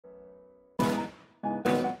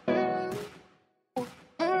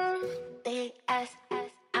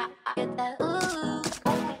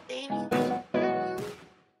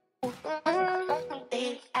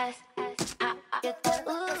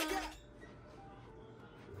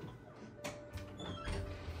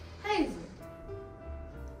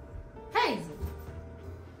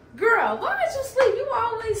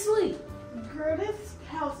sleep. Girl, this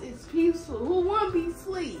house is peaceful. Who won't be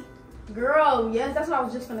asleep? Girl, yes, that's what I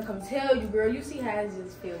was just gonna come tell you, girl. You see how it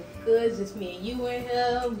just feels good, just me and you and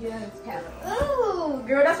him. Yes. Ooh,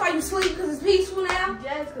 girl, that's why you sleep, because it's peaceful now?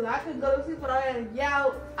 Yes, because I couldn't go to sleep without having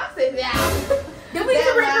yow. I said yow. Then we need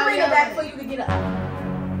to bring Karina back for you to get up.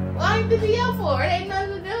 Well, I ain't to be up for. It ain't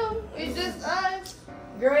nothing to do. It's just us.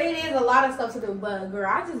 Girl, it is a lot of stuff to do, but girl,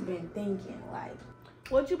 I just been thinking, like.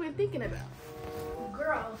 What you been thinking about?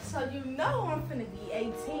 Girl, so you know I'm finna be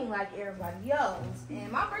 18 like everybody else.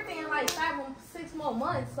 And my birthday in like 6 more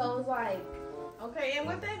months, so it's like. Okay, and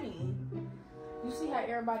what that mean? You see how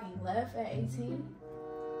everybody left at 18?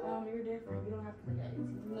 You're different. You don't have to be at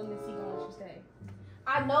 18. You know Ms.C gonna let you stay.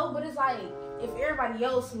 I know, but it's like, if everybody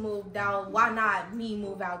else moved out, why not me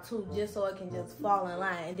move out too? Just so it can just fall in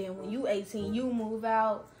line. And then when you 18, you move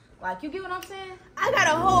out. Like, you get what I'm saying? I got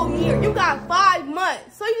a whole year. You got 5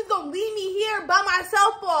 months. So you just gonna leave me here by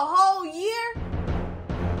myself for a whole year?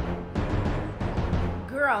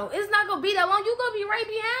 Girl, it's not gonna be that long. You gonna be right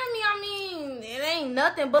behind me. I mean, it ain't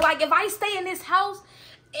nothing. But like, if I stay in this house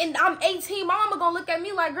and I'm 18, my mama gonna look at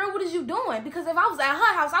me like, girl, what is you doing? Because if I was at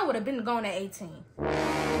her house, I would have been going at 18.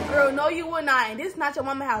 Girl, no, you would not. And this is not your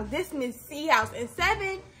mama's house. This Ms.C house. And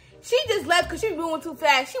 7, she just left because she was moving too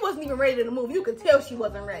fast. She wasn't even ready to move. You could tell she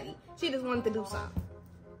wasn't ready. She just wanted to do something.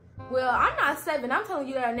 Well, I'm not 7. I'm telling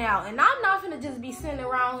you that now. And I'm not finna just be sitting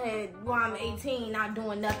around here while I'm 18 not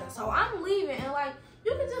doing nothing. So I'm leaving and like,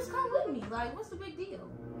 you can just come with me. Like, what's the big deal?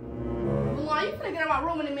 Mulan, you finna get in my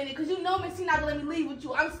room in a minute because you know Ms.C not gonna let me leave with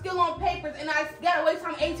you. I'm still on papers and I gotta wait till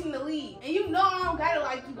I'm 18 to leave. And you know I don't got it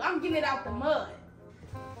like you. I'm getting it out the mud.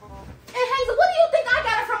 And Hazel, what do you think I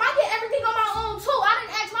got it from? I get everything on my own too. I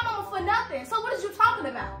didn't ask my mama for nothing. So what is you talking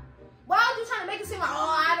about? Why are you trying to make it seem like,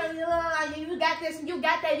 oh, I don't know, you got this and you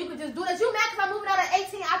got that. You could just do this. You mad because I'm moving out at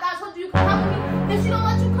 18 after I told you you could come with me? If she don't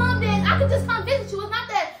let you come, then I could just come visit you. It's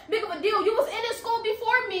not that big of a deal. You was in this school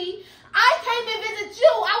before me. I came to visit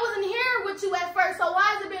you. I wasn't here with you at first. So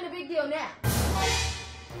why is it being a big deal now?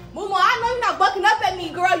 Mulan, I know you're not bucking up at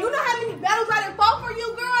me, girl. You know how many battles I done fought for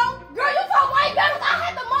you, girl? Girl, you fought my battles. I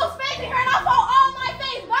had the most faith in her and I fought all my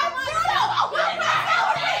faith by myself.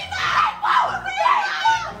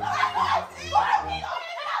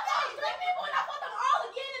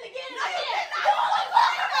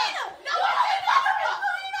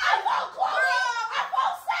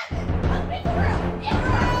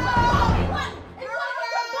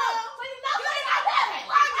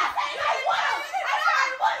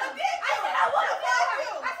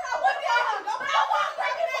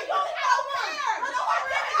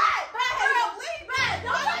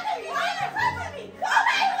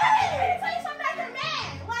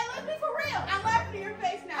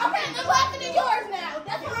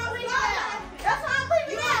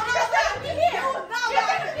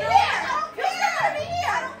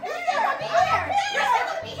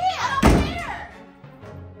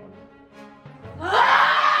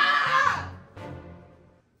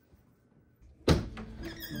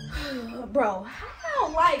 Bro,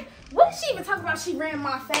 how, like, what did she even talk about? She ran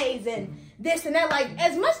my phase and this and that. Like,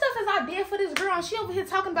 as much stuff as I did for this girl, and she over here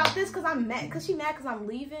talking about this because I'm mad, because she mad because I'm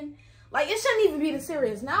leaving. Like, it shouldn't even be this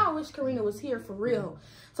serious. Now I wish Karina was here for real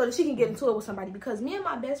so that she can get into it with somebody, because me and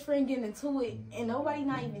my best friend getting into it and nobody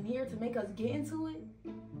not even here to make us get into it.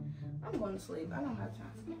 I'm going to sleep. I don't have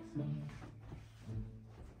time for this.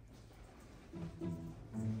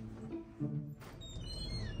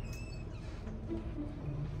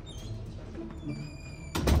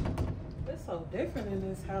 It's so different in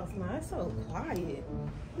this house now. It's so quiet.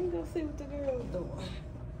 Let me go see what the girl's doing.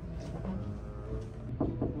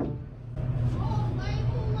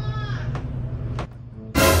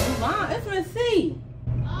 Mulan, it's Ms.C.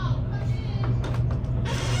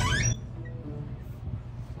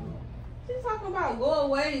 She's talking about go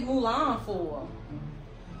away Mulan for.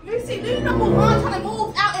 Ms.C, do you know Mulan trying to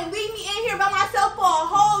move out and leave me in here by myself for a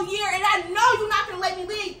whole year? And I know you're not gonna let me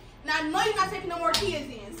leave. And I know you're not taking no more kids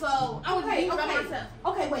in. So I'm gonna leave by myself.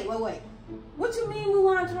 Okay, wait. What you mean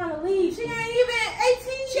Mulan trying to leave? She ain't even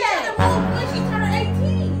 18 She yet. had to move when she turned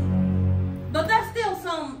 18. But that's still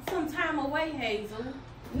some time away, Hazel.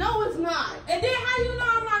 No, it's not. And then how you know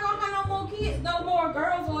I'm not gonna have no more kids, no more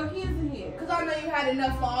girls or kids in here? Because I know you had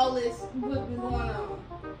enough for all this what's going on.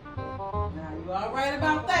 Now you all right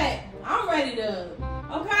about that. I'm ready to,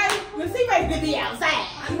 okay? Ms.C ready to be outside.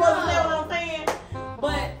 You understand what I'm saying?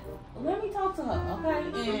 But let me talk to her, okay?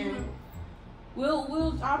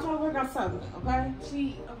 And I'll try to work out something, okay?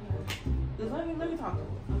 Okay. Just let me talk to her.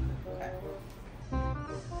 Okay.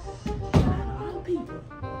 All the people.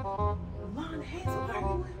 and Hazel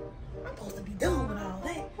arguing. I'm supposed to be done with all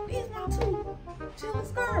that. These my two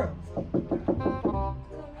jealous girls. Come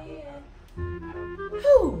in.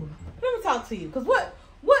 Whew. Let me talk to you. Cause what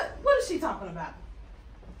is she talking about?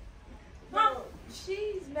 Well,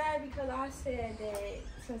 she's mad because I said that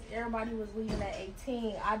since everybody was leaving at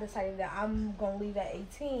 18, I decided that I'm gonna leave at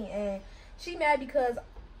 18, and she mad because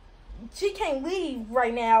she can't leave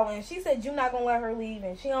right now, and she said you're not gonna let her leave,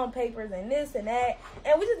 and she on papers and this and that,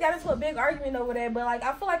 and we just got into a big argument over that. But like,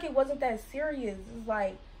 I feel like it wasn't that serious. It's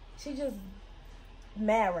like she just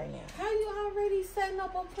mad right now. How you already setting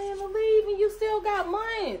up a plan to leave and you still got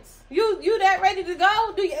months? You that ready to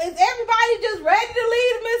go? Is everybody just ready to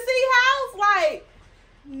leave the Ms.C house? Like,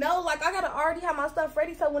 no, like I gotta already have my stuff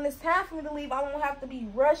ready, so when it's time for me to leave, I won't have to be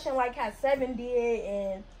rushing like how 7 did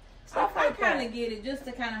and stuff like that. I kind of get it, just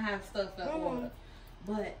to kind of have stuff in order.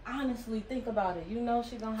 But honestly, think about it. You know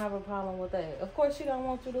she gonna have a problem with that. Of course she don't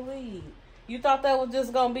want you to leave. You thought that was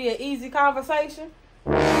just gonna be an easy conversation?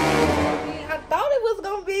 I thought it was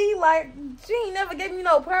gonna be like she ain't never gave me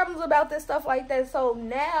no problems about this stuff like that. So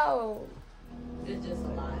now it's just a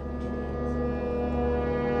lot.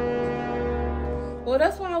 Well,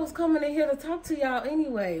 that's why I was coming in here to talk to y'all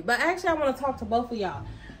anyway. But actually, I want to talk to both of y'all.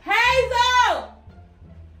 Hazel!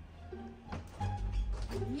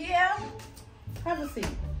 Yeah. Have a seat.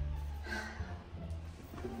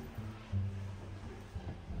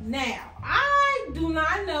 Now, I do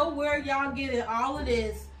not know where y'all getting all of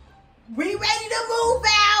this. We ready to move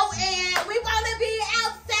out and we want to be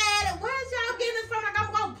outside. Where's y'all getting this from? Like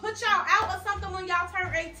I'm going to put y'all out or something when y'all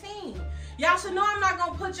turn 18. Y'all should know I'm not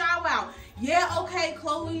going to put y'all out. Yeah, okay,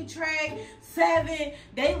 Chloe, Trey, 7,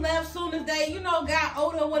 they left soon as they, got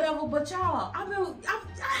older or whatever. But y'all, I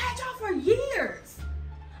had y'all for years.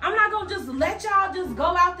 I'm not going to just let y'all just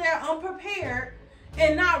go out there unprepared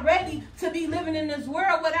and not ready to be living in this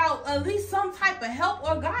world without at least some type of help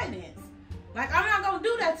or guidance. Like, I'm not gonna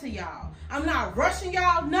do that to y'all. I'm not rushing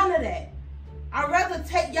y'all, none of that. I'd rather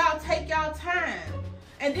take y'all time.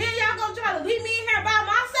 And then y'all gonna try to leave me in here by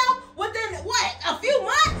myself within, a few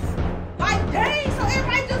months? Like, dang, so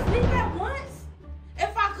everybody just leave at once?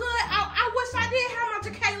 If I could, I wish I did have my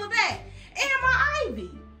Tequila back and my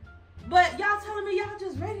Ivy. But y'all telling me y'all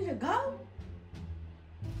just ready to go?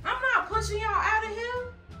 I'm not pushing y'all out of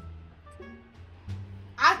here.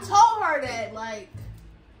 I told her that, like,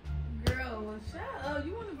 girl, shut up.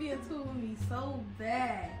 You wanna be in tour with me so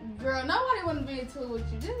bad. girl, nobody want to be in tour with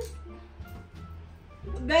you. Just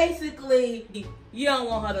basically, you don't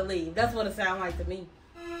want her to leave. That's what it sounds like to me.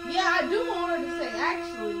 yeah, I do want her to say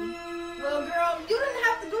actually. Well, girl, you didn't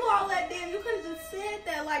have to do all that then. You could have just said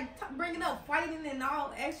that, like, bringing up fighting and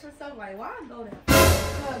all extra stuff. Like, why go there?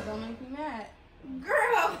 Cause don't make me mad.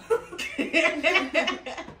 Girl.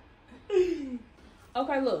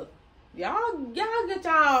 Okay, look. Y'all get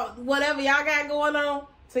y'all whatever y'all got going on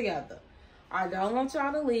together. I don't want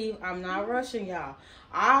y'all to leave. I'm not rushing y'all.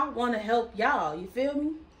 I want to help y'all. You feel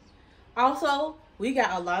me? Also, we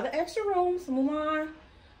got a lot of extra rooms. Mulan,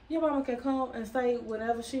 your mama can come and stay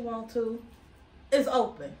whenever she want to. It's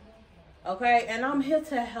open. Okay? And I'm here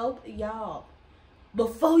to help y'all.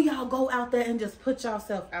 Before y'all go out there and just put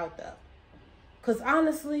yourself out there. Because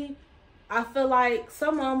honestly, I feel like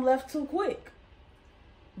some of them left too quick.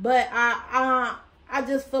 But I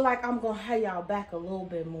just feel like I'm going to have y'all back a little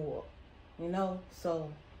bit more.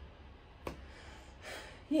 So,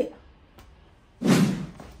 yeah. Oh,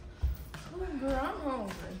 girl, I'm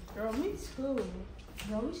hungry. Girl, me too.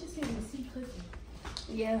 Girl, we should see Ms.C cooking.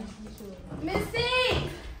 Yeah. We should. Ms.C!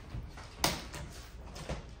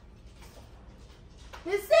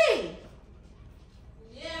 Ms.C!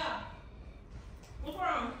 Yeah. What's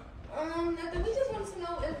wrong? Nothing. We just wanted to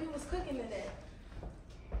know if you was cooking today.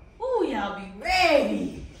 Ooh, y'all be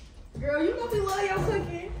ready. Girl, you know we love your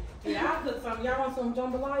cooking. Yeah, I'll cook something. Y'all want some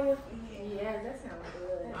jambalaya? Yeah, that sounds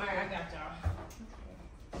good. All right, I got y'all.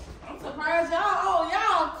 I'm surprised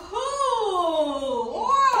y'all cool.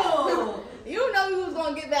 Whoa. You know we was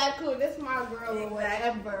gonna get that cool. This my girl or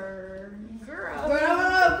whatever. Girl.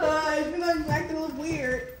 Cause you know you acting a little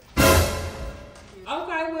weird.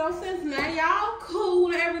 Okay, well, since now y'all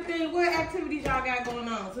cool and everything, what activities y'all got going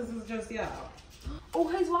on since it's just y'all? Oh,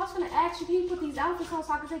 Hazel, I was gonna ask you, can you put these outfits on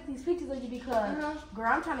so I can take these pictures of you because, girl,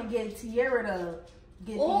 I'm trying to get Tiara to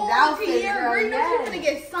get these outfits. Tiara, girl, you know yes. she's gonna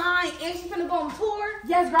get signed and she's gonna go on tour.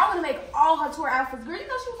 Yes, girl, I'm gonna make all her tour outfits. Girl, you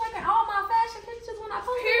know she was liking all my fashion pictures when I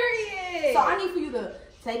posted. Period. So I need for you to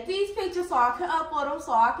take these pictures so I can upload them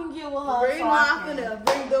so I can get with her.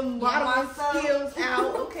 Bring the modeling skills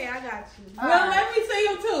out. Okay, I got you. Well, let me see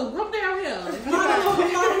you too. Come down here.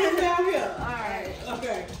 Come down here. All right.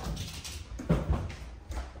 Okay.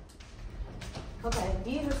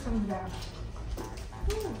 down.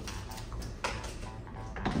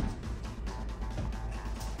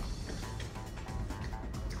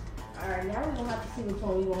 Alright, now we're gonna have to see which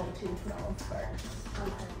one we want to put on first.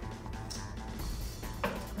 Okay.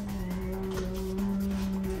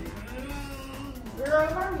 Girl,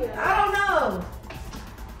 hurry up. I don't know.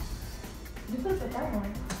 You put the third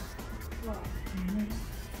one. What?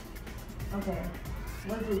 Okay.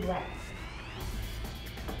 Let's do black.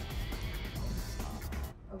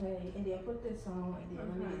 Okay, and then put this on, and then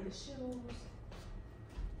let me get the shoes.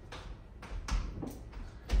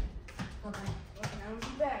 Okay. Okay, I'm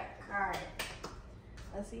back. Alright.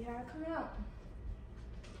 Let's see how it come out.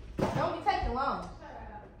 Don't be taking long.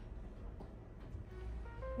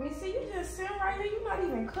 Ms.C, you just sitting right here. You're not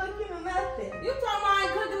even cooking or nothing. You talking about I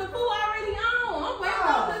ain't cooking the food already on. I'm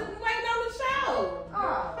waiting on the show. Oh.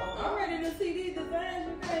 I'm ready to see these designs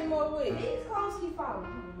you came up with. These clothes keep falling.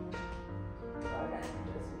 So I got this.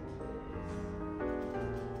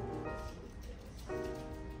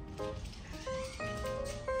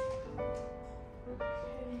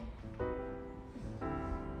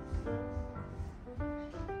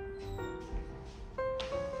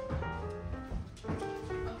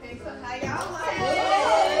 Okay, so how y'all like?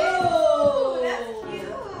 Oh, That's cute.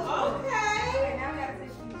 okay. Okay, now we gotta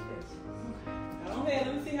finish these pictures. Go ahead,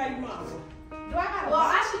 let me see how you model. Do I gotta? Well, I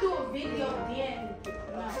should do a video then.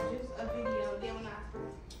 No, just a video then when I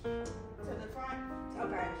to the front.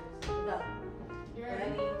 Okay. Go. You ready?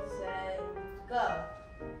 Ready, set, go.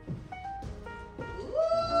 Ooh.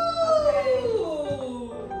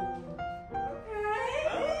 Okay.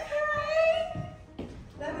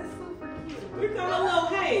 That is super cute. We're going a little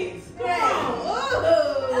haze. Come Yeah. on. Ooh.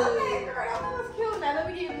 Okay, girl, that was cute. Now let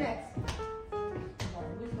me get next.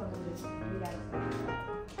 Alright, which one is this? We gotta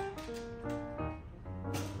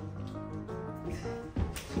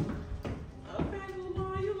Okay,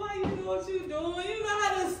 Mulan, you know what you doing. You know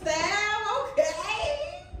how to style. Okay.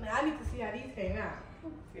 Now I need to see how these came out.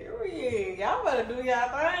 Period. Y'all better do y'all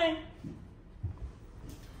thing.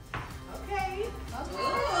 Okay.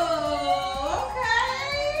 Oh,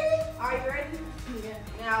 okay. Are you ready? Yeah.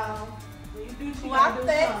 Now, when you do, you Swap gotta do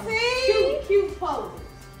that some tea. cute poses.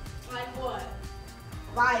 Like what?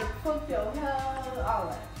 Like put your hair, all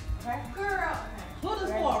that. Okay? Girl. What is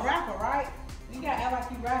for a rapper, right? You gotta act like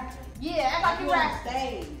you rapping. Yeah, act like you on rap.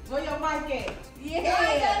 stage. Where your mic at?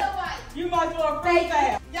 Yeah. You might do a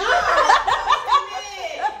freestyle. Y'all.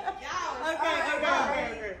 Okay.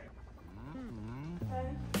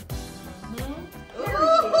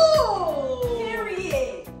 Ooh.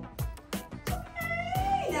 Period.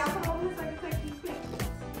 Okay. Now come over here so I can take these pictures.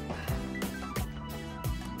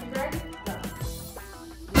 You ready? Go.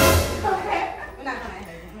 Okay. We're not gonna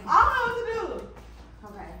hurt you. I don't know what to do.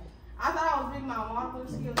 Okay. I thought I was big my marker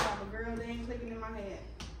skills like a girl. They ain't clicking in my head.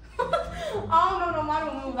 I don't know no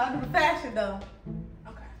model moves. I do the fashion though.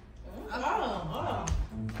 Okay. Oh.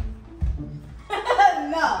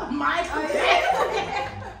 No, Michael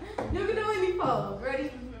Jackson. You can do any pose. Ready?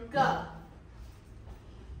 Go.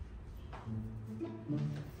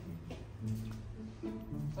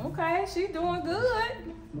 Okay, she doing good.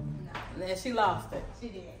 Then she lost it. She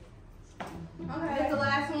did. Okay. That's the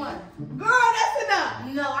last one. Girl, that's enough.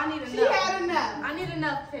 No, I need enough. She had enough. I need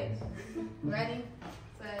enough pictures. Ready?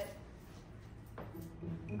 Set.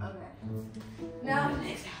 Okay. Now the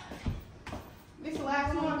next outfit. This the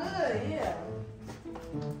last one. Good, yeah.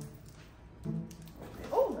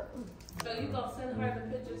 Oh. So you gonna send her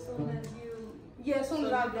the picture soon as you? Yeah, as soon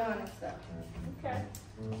as I'm done and stuff. Okay.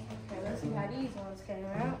 Okay, let's see how these ones came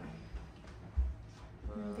out.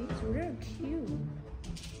 These are real cute.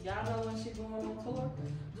 Y'all know when she going on tour?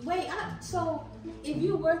 Wait, so if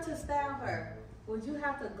you were to style her, would you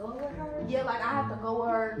have to go with her? Yeah, like I have to go with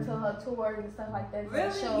her to her tour and stuff like that.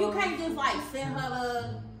 Really? You can't just like send her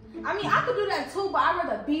the. I mean, I could do that too, but I'd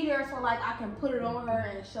rather be there so like I can put it on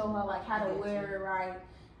her and show her like how to wear it right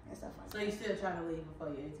and stuff like So that. you still trying to leave before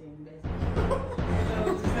you're 18, basically? You know what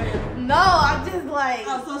I'm saying? No, I just like.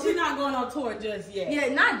 Oh, so she's not going on tour just yet? Yeah,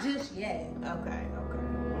 not just yet. Okay.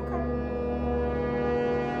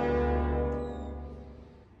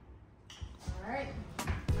 All right.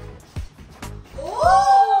 Ooh.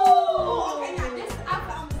 Okay, now this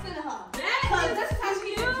I'm sending her. That This is how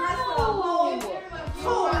she gets dressed for the whole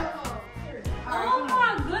tour. Oh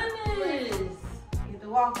my goodness! Get the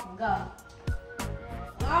walk and go.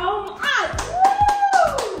 Oh my!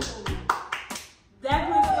 Woo!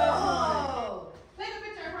 Definitely the best one. Take a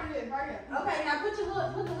picture in front of this right here. Okay, now put the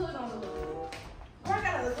hood on the hood. I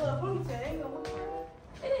got a little ponytail. Ain't gonna look right.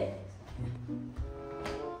 It is.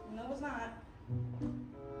 No, it's not.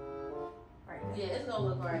 Right. Yeah, it's gonna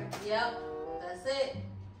look right. Yep, that's it.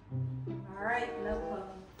 All right, no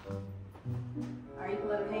problem. All right, you can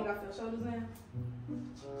let it hang off your shoulders now.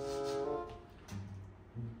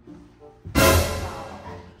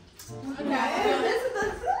 Okay, this is the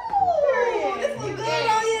this looks good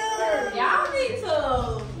on you. Y'all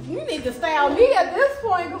need to stay on me at this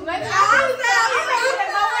point, because next time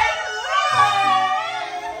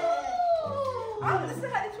I'm gonna see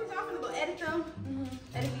how these tweets. I'm gonna go edit them,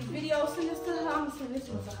 edit these videos, send this to her. I'm gonna send this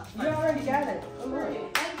one to her. you already got it. Come on.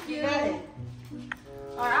 Thank you. You got it.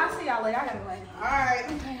 All right, I'll see y'all later. I gotta go. All right.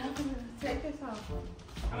 Okay, I'm gonna take this off.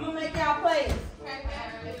 I'm gonna make y'all plates.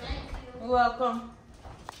 You're welcome.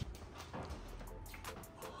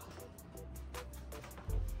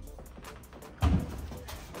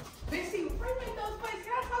 Ms.C, before you make those plates,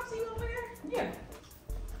 can I talk to you over there? Yeah.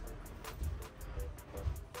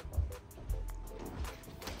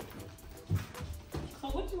 So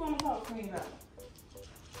what you want to talk to me about?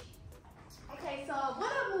 Okay, so when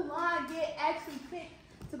did Mulan get actually picked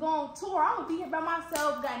to go on tour? I'm gonna be here by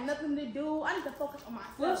myself, got nothing to do. I need to focus on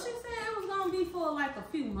myself. Well, she said it was gonna be for like a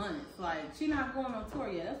few months. Like she not going on tour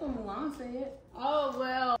yet. That's what Mulan said. Oh,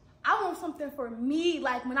 well, I want something for me.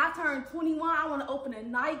 Like when I turn 21, I want to open a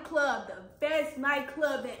nightclub, the best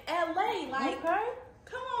nightclub in LA. Like, Okay.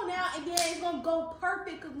 come on now. And then it's going to go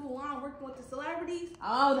perfect because Mulan working with the celebrities.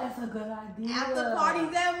 Oh, that's a good idea. After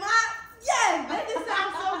parties at my, yes, that just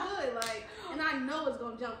sounds so good. Like, and I know it's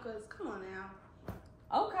going to jump because, come on now.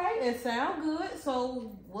 Okay, it sounds good.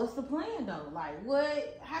 So what's the plan though? Like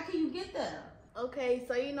how can you get there? Okay,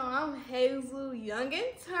 so you know I'm Hazel, young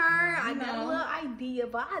and turned. I got a little idea,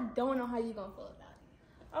 but I don't know how you gonna feel about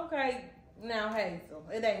it. Okay, now Hazel,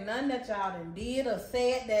 it ain't nothing that y'all done did or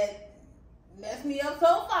said that messed me up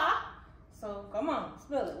so far. So come on,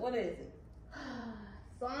 spill it. What is it?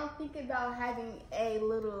 So I'm thinking about having a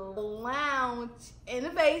little lounge in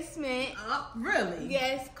the basement. Really?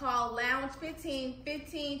 Yes, called Lounge 15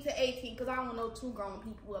 to 18, because I don't want no 2 grown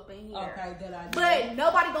people up in here. Okay, good idea. But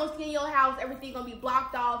nobody gonna see in your house. Everything gonna be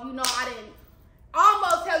blocked off. You know, I didn't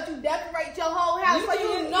almost help you decorate your whole house.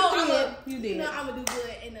 You did. I'm gonna do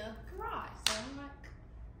good in the garage. So I'm like,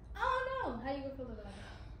 I don't know. How you gonna feel about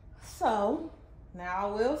that? So now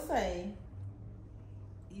I will say,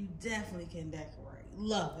 you definitely can decorate.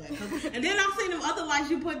 Love that. And then I've seen them other lights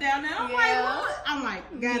you put down there. I'm like, what? I'm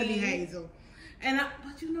like, gotta be Hazel.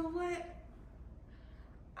 But you know what?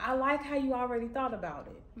 I like how you already thought about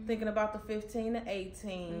it. Thinking about the 15 to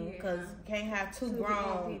 18, because you can't have two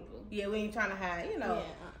grown people. Yeah, we ain't trying to have, you know.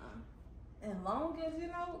 Yeah, As long as, you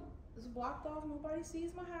know, it's blocked off, nobody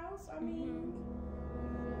sees my house. I mean,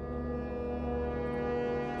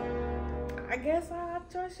 I guess I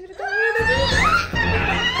trust you to go in and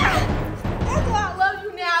That's why I love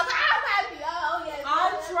you now. I'm happy. Oh, yes. I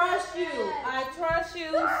trust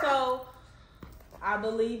you, so I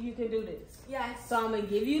believe you can do this. Yes. So I'm gonna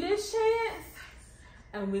give you this chance,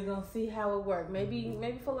 and we're gonna see how it works. Maybe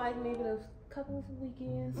for like a couple of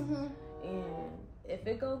weekends, and if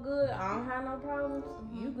it go good, I don't have no problems.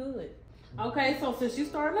 You good? Okay, so since you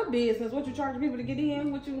starting a business, what you charging people to get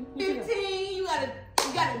in? What you 15. You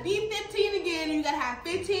gotta be 15 again, and you gotta have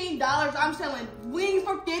 $15. I'm selling wings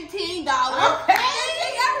for $15. Okay.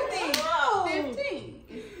 Everything. Oh. 15.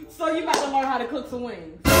 So you about to learn how to cook some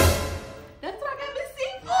wings? That's what I got Ms.C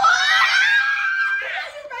for.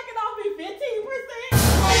 You making off me 15%?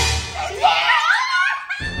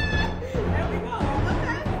 There we go.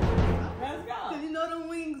 Okay. Let's go. Cause you know them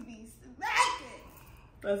wings be smacking.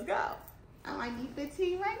 Let's go. I might need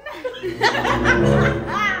 15 right now.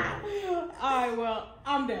 All right, well,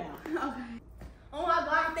 I'm down. Okay. Oh my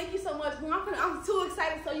God, thank you so much. I'm too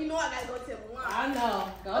excited, so you know I gotta go to Mulan. I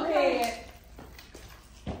know. Go ahead.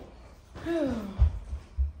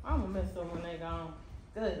 I'm gonna miss them when they gone.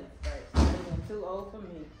 Goodness gracious. They're too old for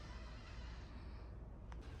me.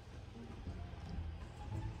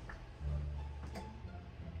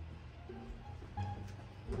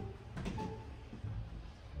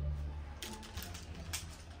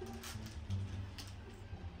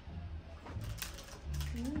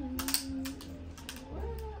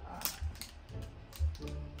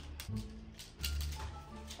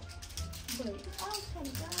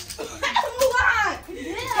 Mulan!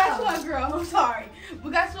 Guess what, girl? I'm sorry.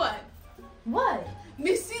 But guess what? What?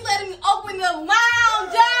 Ms.C let me open the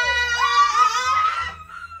lounge!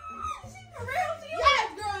 She for real? Yes,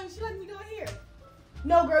 girl. She let me do it here.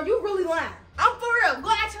 No, girl, you really lying. I'm for real. Go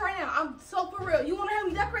ask her right now. I'm so for real. You want to have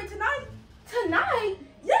me decorate tonight? Tonight?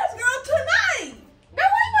 Yes, girl, tonight. Girl,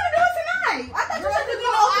 what you want to do it tonight? I thought Girl, you said you I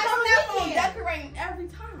were going to snap open on on the weekend. decorating every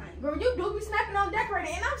time. Girl, you do be snapping on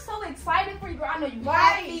decorating, and I'm so excited for you, girl. I know you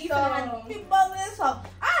Right, happy, so so people over this, so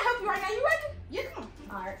I'll help you right now. You ready? Yeah, come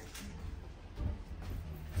on. All right.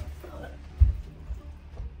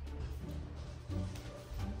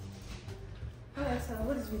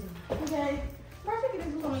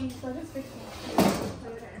 these, so just fix them.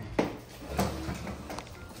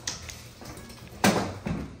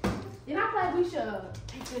 Then I feel like we should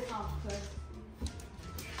take this off first.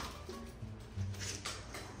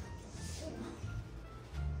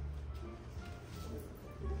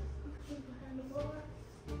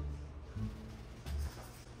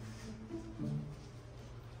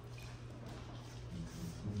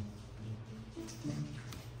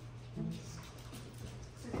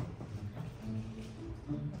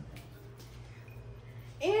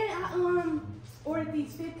 And I ordered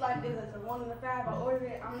these 50 like this as a 1 and a 5. I ordered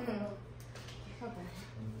it. I'm gonna. Okay.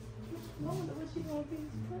 I wonder what you gonna do with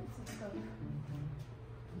these plates and stuff.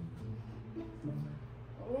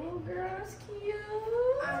 Oh, girl, that's cute.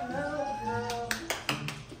 I know, girl.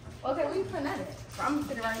 Okay, where you putting that at? So I'm gonna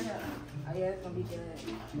sit it right here. Oh yeah, it's gonna be good.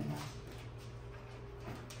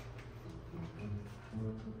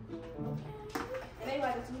 And they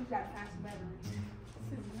like this week got to pass the batteries.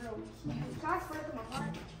 This is real cute. Can I spread them apart?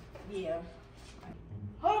 Yeah.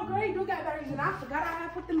 Hold up, girl, you do got batteries, and I forgot I had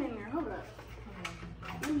to put them in there. Hold up.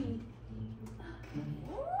 Let me.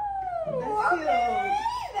 Ooh, That's okay.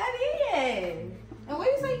 cute. That is. And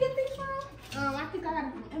where you say you get these from? I think I got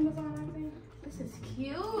it from Amazon, I think. This is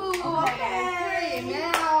cute. Okay.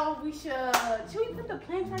 Now we should we put the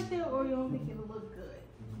plants right there, or you don't think it'll look good?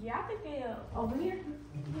 Yeah, I think they over here.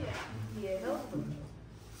 Yeah. Yeah, those look good.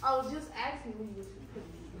 I was just asking when you should put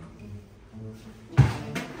these.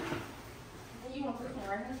 And you want this one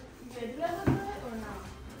right here? Yeah, do that look good or not?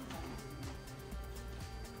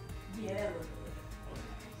 Yeah, that looks good.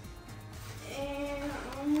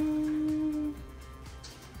 And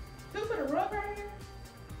should we put a rug right here?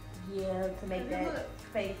 Yeah, to make Does it that look-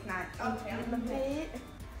 face not Okay, in the okay. bed.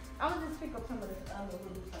 I'm gonna just pick up some of this other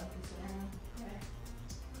little stuff that's around.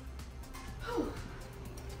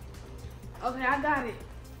 Okay, I got it.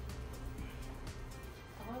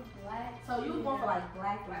 All black. So you was going for like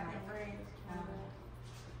black and Black like and red.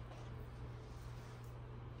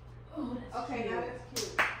 Oh, that's Okay, cute. now that's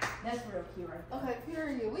cute. That's real cute right there. Okay,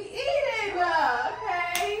 period. We eating,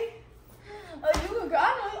 okay. Oh, you girl,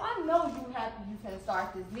 I know you happy you can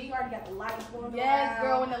start this. Me already got the lights going. Yes, around.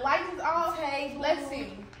 girl, when the lights is off, Okay, let's see.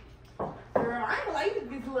 Girl, I ain't gonna lie, you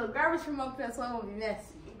can get a little garbage from up there so it won't be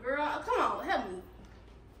messy. Girl, come on, help me.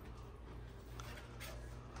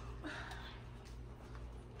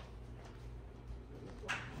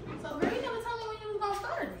 So, girl, you never told me when you was gonna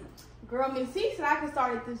start it. Girl, Ms.C said I can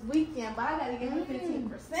start it this weekend, but I gotta give her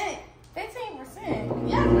 15%. 15%.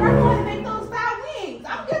 Yeah, girl, I'm going to make those 5 wings.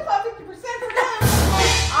 I'm good for 50% for them.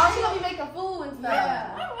 Oh, she gonna be making food and stuff.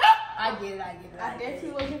 Yeah. I get it. I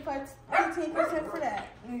definitely will give her 15% for that.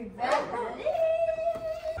 Exactly.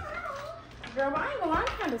 Girl, but I ain't gonna lie, I'm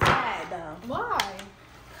kind of sad though. Why?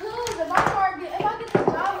 Cause if I get the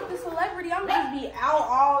job with the celebrity, I'm gonna be out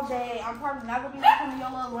all day. I'm probably not gonna be coming to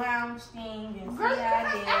your little lounge thing and Girl, see you how can I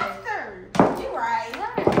come did. after. You right.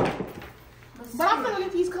 But I'm gonna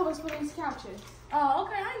get these covers for these couches. Oh,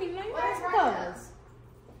 okay. I didn't even know you had some covers.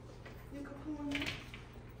 You can put one in.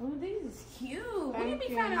 Oh, these is cute. Where you Thank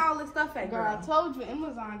be you. finding all this stuff at, Girl, I girl? told you,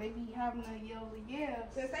 Amazon, they be having a yearly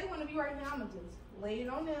gift. Since they want to be right here, I'ma just lay it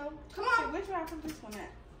on them. Come on. Which one I put this one at?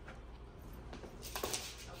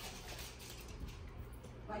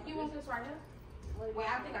 Like you want this right here? Wait,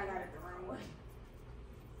 I think I got it the wrong way.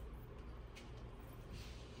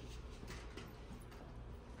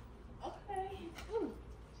 Okay. Ooh.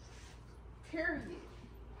 Period.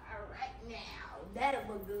 All right, now that'll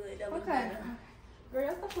look good. That'll look Okay. good. Girl,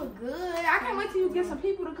 that stuff look good. I can't wait till you get some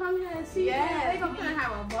people to come here and see it. Yes, They gonna we-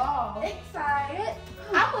 have a ball. Excited.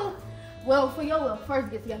 I will. Well, for your little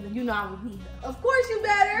first get together, you know I'm gonna be here. Of course you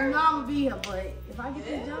better. You know I'm gonna be here, but if I get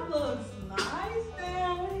this It job, looks nice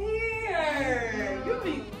down here. You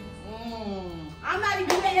be. I'm not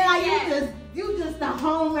even You saying like you just a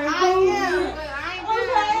home and I food. am, but I ain't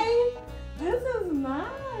Okay. This is nice.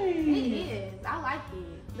 It is. I like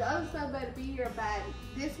it. The other stuff better be here by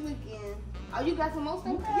this weekend. Oh, you got some more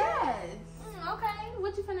stuff? Okay. Yes. Okay.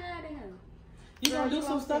 What you finna add in here? You Girl, gonna do you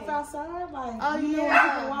some gonna stuff see. outside? Like, Oh, you know, yeah.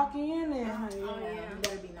 you can walk in and. Oh, yeah.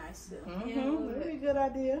 That'd be nice too. Mm-hmm. That'd be a good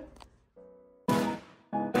idea.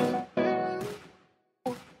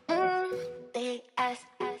 Big ass,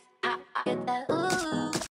 get that.